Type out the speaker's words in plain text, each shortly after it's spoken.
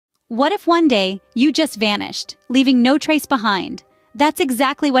What if one day, you just vanished, leaving no trace behind? That's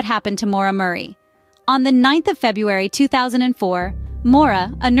exactly what happened to Maura Murray. On the 9th of February 2004,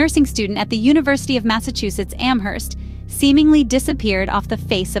 Maura, a nursing student at the University of Massachusetts Amherst, seemingly disappeared off the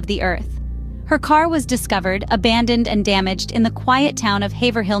face of the earth. Her car was discovered, abandoned and damaged in the quiet town of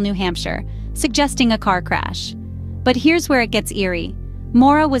Haverhill, New Hampshire, suggesting a car crash. But here's where it gets eerie.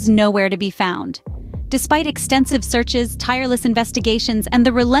 Maura was nowhere to be found. Despite extensive searches, tireless investigations, and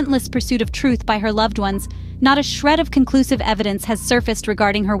the relentless pursuit of truth by her loved ones, not a shred of conclusive evidence has surfaced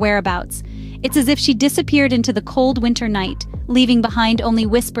regarding her whereabouts. It's as if she disappeared into the cold winter night, leaving behind only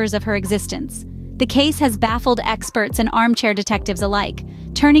whispers of her existence. The case has baffled experts and armchair detectives alike,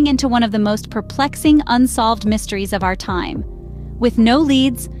 turning into one of the most perplexing unsolved mysteries of our time. With no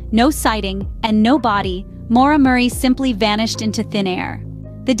leads, no sighting, and no body, Maura Murray simply vanished into thin air.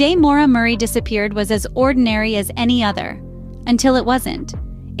 The day Maura Murray disappeared was as ordinary as any other. Until it wasn't.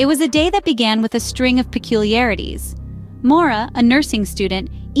 It was a day that began with a string of peculiarities. Maura, a nursing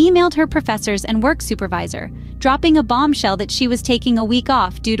student, emailed her professors and work supervisor, dropping a bombshell that she was taking a week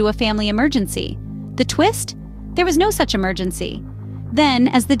off due to a family emergency. The twist? There was no such emergency. Then,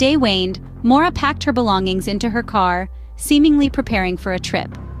 as the day waned, Maura packed her belongings into her car, seemingly preparing for a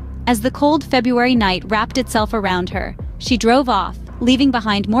trip. As the cold February night wrapped itself around her, she drove off, leaving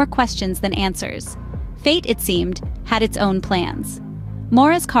behind more questions than answers. Fate, it seemed, had its own plans.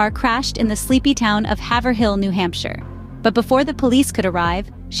 Maura's car crashed in the sleepy town of Haverhill, New Hampshire. But before the police could arrive,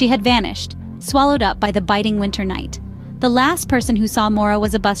 she had vanished, swallowed up by the biting winter night. The last person who saw Maura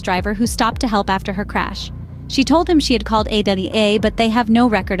was a bus driver who stopped to help after her crash. She told him she had called AWA, but they have no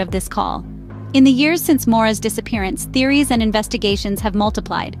record of this call. In the years since Maura's disappearance, theories and investigations have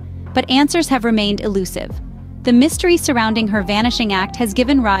multiplied, but answers have remained elusive. The mystery surrounding her vanishing act has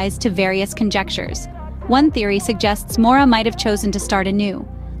given rise to various conjectures. One theory suggests Maura might have chosen to start anew,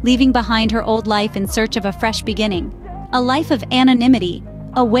 leaving behind her old life in search of a fresh beginning. A life of anonymity,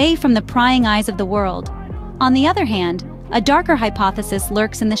 away from the prying eyes of the world. On the other hand, a darker hypothesis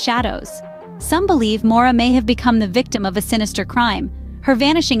lurks in the shadows. Some believe Maura may have become the victim of a sinister crime, her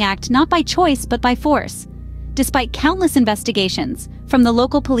vanishing act not by choice but by force. Despite countless investigations, from the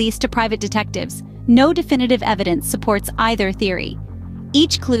local police to private detectives, no definitive evidence supports either theory.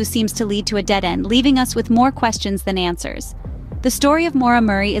 Each clue seems to lead to a dead end, leaving us with more questions than answers. The story of Maura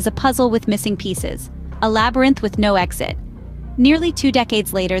Murray is a puzzle with missing pieces, a labyrinth with no exit. Nearly 2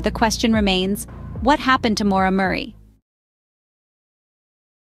 decades later, the question remains, what happened to Maura Murray?